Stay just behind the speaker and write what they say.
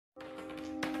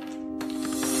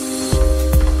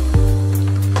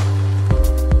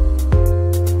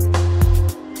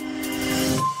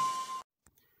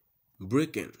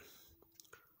Breaking: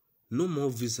 no more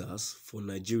visas for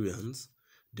Nigerians.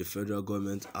 The federal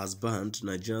government has banned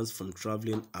Nigerians from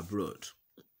traveling abroad.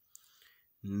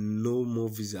 No more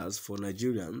visas for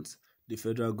Nigerians. The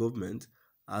federal government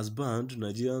has banned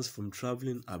Nigerians from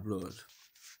traveling abroad.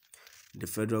 The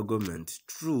federal government,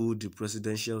 through the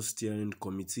Presidential Steering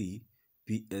Committee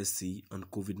 (PSC) on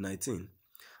COVID-19,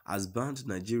 has banned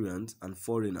Nigerians and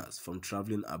foreigners from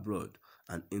traveling abroad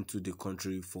and into the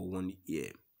country for 1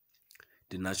 year.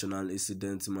 The National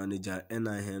Incident Manager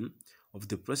 (NIM) of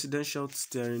the Presidential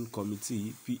Steering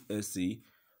Committee (PSC),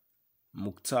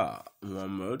 Mukhtar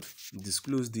Mohammed,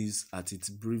 disclosed this at its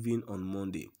briefing on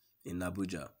Monday in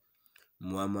Abuja.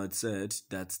 Mohammed said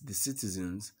that the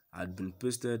citizens had been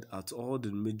posted at all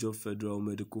the major federal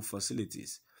medical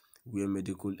facilities where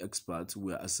medical experts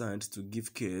were assigned to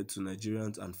give care to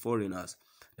Nigerians and foreigners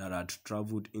that had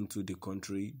traveled into the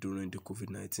country during the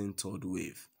COVID-19 third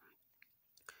wave.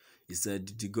 He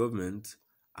said the government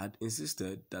had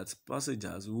insisted that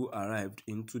passengers who arrived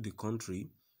into the country,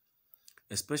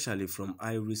 especially from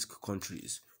high-risk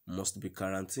countries, must be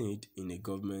quarantined in a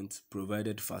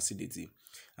government-provided facility,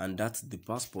 and that the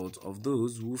passports of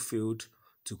those who failed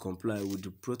to comply with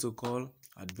the protocol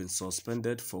had been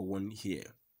suspended for 1 year.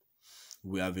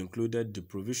 We have included the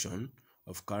provision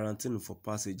of quarantine for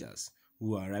passengers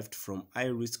who arrived from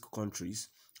high-risk countries,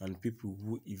 and people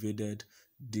who evaded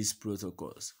these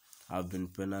protocols have been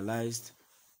penalized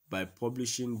by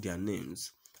publishing their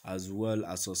names as well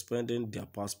as suspending their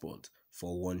passport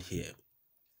for 1 year.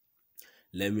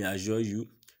 Let me assure you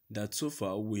that so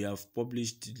far we have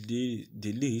published the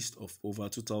list of over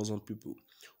 2,000 people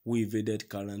who evaded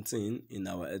quarantine in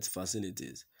our health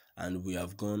facilities, and we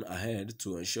have gone ahead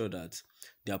to ensure that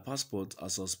their passports are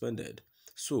suspended.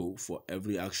 So, for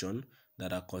every action,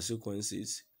 there are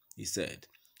consequences, he said.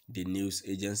 The news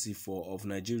agency of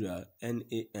Nigeria,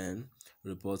 NAN,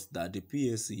 reports that the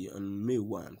PSC on May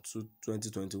 1,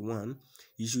 2021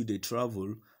 issued a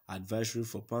travel advisory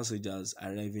for passengers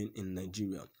arriving in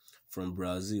Nigeria from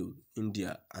Brazil,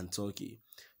 India, and Turkey.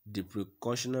 The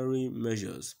precautionary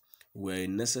measures were a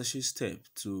necessary step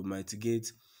to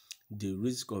mitigate the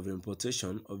risk of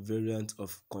importation of variants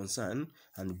of concern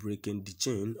and breaking the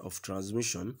chain of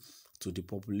transmission to the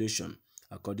population,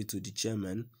 according to the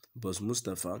chairman, Boss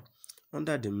Mustafa.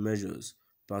 Under the measures,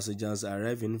 passengers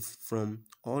arriving from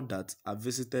or that have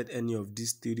visited any of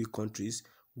these 3 countries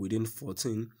within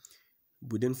 14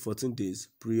 days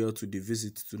prior to the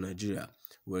visit to Nigeria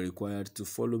were required to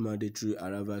follow mandatory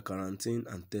arrival quarantine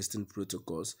and testing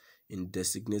protocols in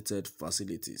designated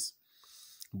facilities.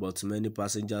 But many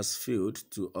passengers failed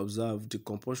to observe the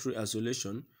compulsory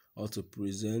isolation or to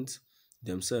present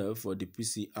themselves for the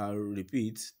PCR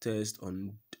repeat test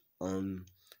on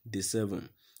day 7,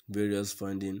 various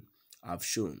findings have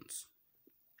shown.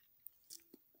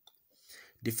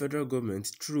 The federal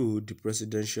government, through the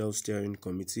Presidential Steering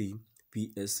Committee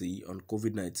 (PSC) on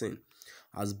COVID-19,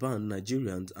 has banned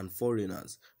Nigerians and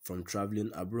foreigners from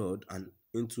traveling abroad and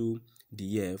into the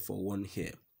year for 1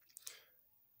 year.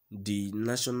 The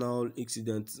National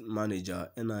Incident Manager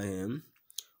 (NIM)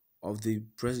 of the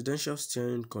Presidential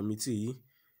Steering Committee,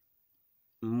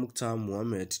 Mukhtar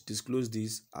Mohammed, disclosed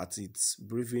this at its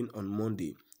briefing on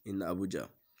Monday in Abuja.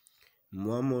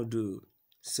 Mohammed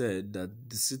said that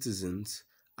the citizens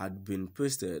had been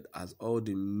posted at all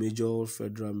the major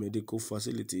federal medical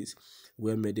facilities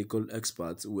where medical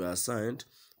experts were assigned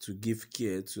to give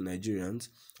care to Nigerians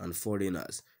and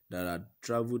foreigners that had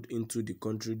traveled into the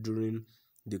country during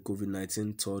the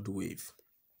COVID-19 third wave.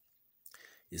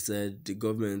 He said the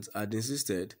government had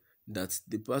insisted that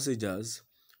the passengers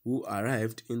who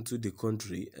arrived into the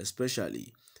country,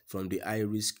 especially from the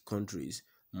high-risk countries,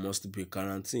 must be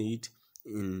quarantined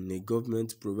in a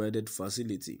government-provided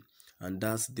facility, and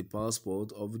that the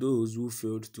passport of those who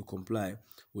failed to comply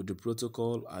with the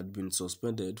protocol had been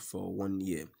suspended for 1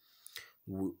 year.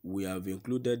 We have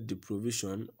included the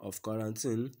provision of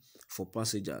quarantine for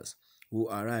passengers who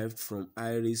arrived from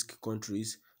high-risk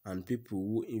countries, and people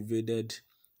who evaded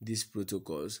these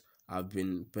protocols have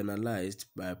been penalized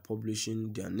by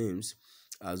publishing their names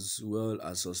as well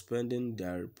as suspending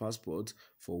their passport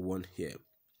for 1 year.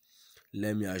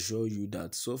 Let me assure you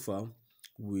that so far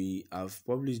we have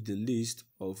published the list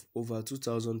of over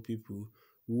 2,000 people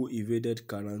who evaded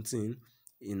quarantine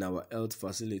in our health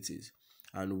facilities,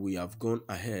 and we have gone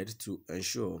ahead to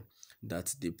ensure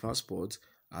that the passports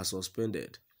are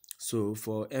suspended. So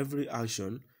for every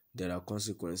action, there are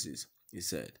consequences, he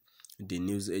said. The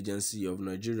news agency of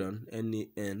Nigeria,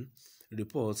 NAN,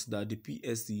 reports that the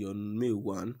PSC on May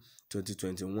 1,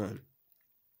 2021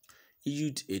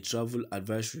 issued a travel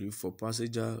advisory for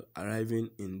passengers arriving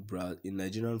in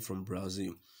Nigeria from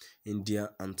Brazil, India,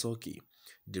 and Turkey.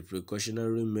 The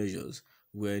precautionary measures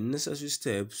were necessary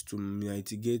steps to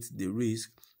mitigate the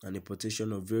risk and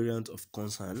importation of variants of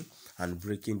concern and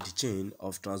breaking the chain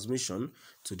of transmission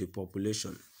to the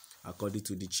population. According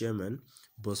to the chairman,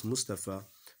 Boss Mustafa,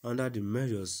 under the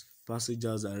measures,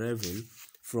 passengers arriving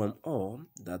from all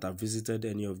that have visited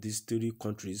any of these three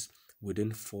countries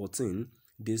within 14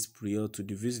 days prior to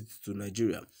the visit to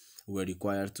Nigeria were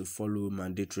required to follow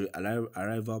mandatory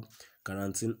arrival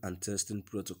quarantine and testing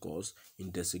protocols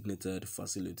in designated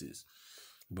facilities.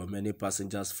 But many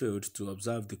passengers failed to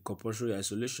observe the compulsory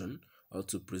isolation or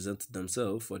to present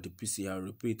themselves for the PCR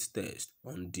repeat test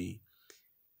on the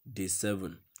day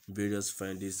 7. Various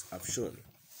findings have shown.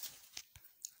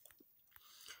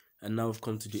 And now we've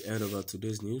come to the end of our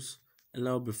today's news. And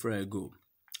now before I go,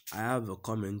 I have a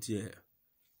comment here.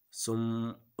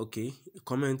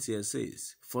 Comment here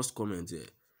says, first comment here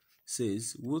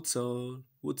says,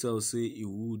 Wotel say he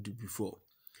would before.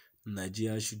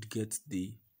 Nigeria should get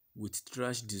the with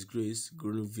trash disgrace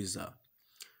green visa.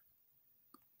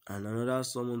 And another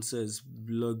someone says,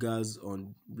 bloggers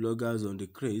on the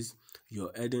craze,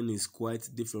 your heading is quite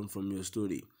different from your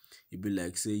story. It be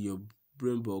like say your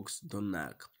brain box don't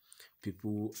knock.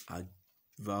 People are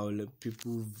violent,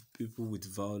 people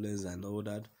with violence and all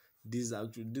that. This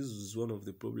is one of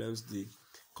the problems. The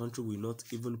country will not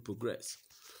even progress.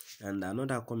 And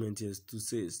another comment here too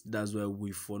says, that's why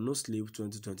we for no sleep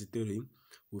 2023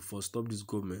 we for stop this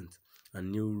government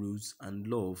and new rules and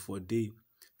law for they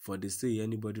say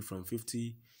anybody from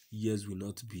 50 years will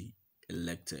not be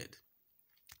elected.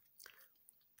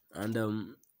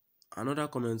 And another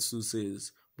comment too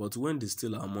says, but when they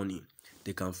steal our money,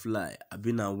 they can fly. I've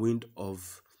been a wind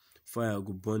of fire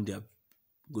go burn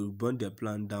their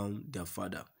plan down their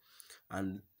father.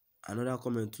 And another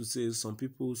comment too says, some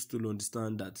people still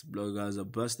understand that bloggers are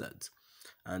bastards.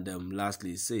 And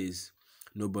lastly, it says,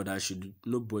 nobody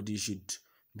should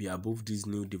be above this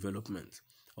new development.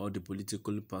 All the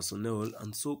political personnel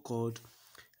and so-called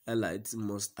elites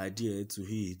must adhere to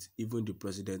it, even the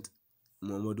president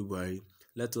Muhammadu Buhari.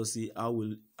 Let us see how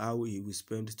he will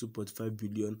spend 2.5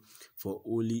 billion for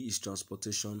only his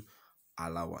transportation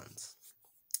allowance.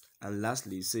 And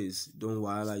lastly, it says, don't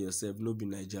wahala yourself, no be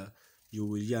Naija. You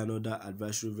will hear another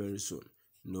advisory very soon.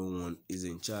 No one is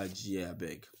in charge here, I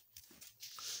beg.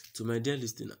 To my dear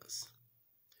listeners,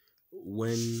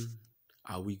 when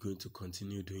are we going to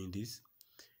continue doing this?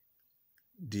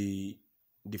 The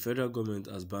federal government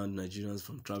has banned Nigerians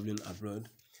from traveling abroad.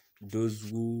 Those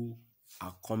who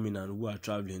are coming and who are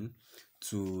traveling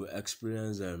to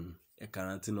experience a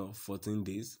quarantine of 14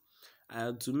 days.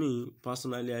 To me,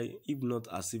 personally, if not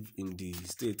as if in the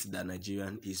state that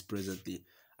Nigerian is presently,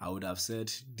 I would have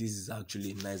said this is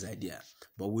actually a nice idea.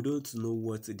 But we don't know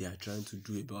what they are trying to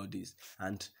do about this.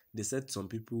 And they said some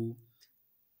people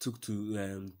took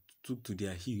to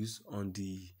their heels on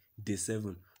the day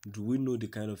 7. Do we know the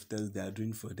kind of things they are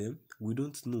doing for them? We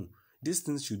don't know. These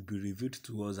things should be revealed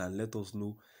to us and let us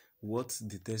know what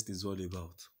the test is all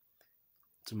about.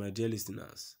 To my dear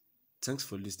listeners, thanks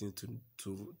for listening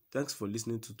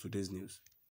to today's news.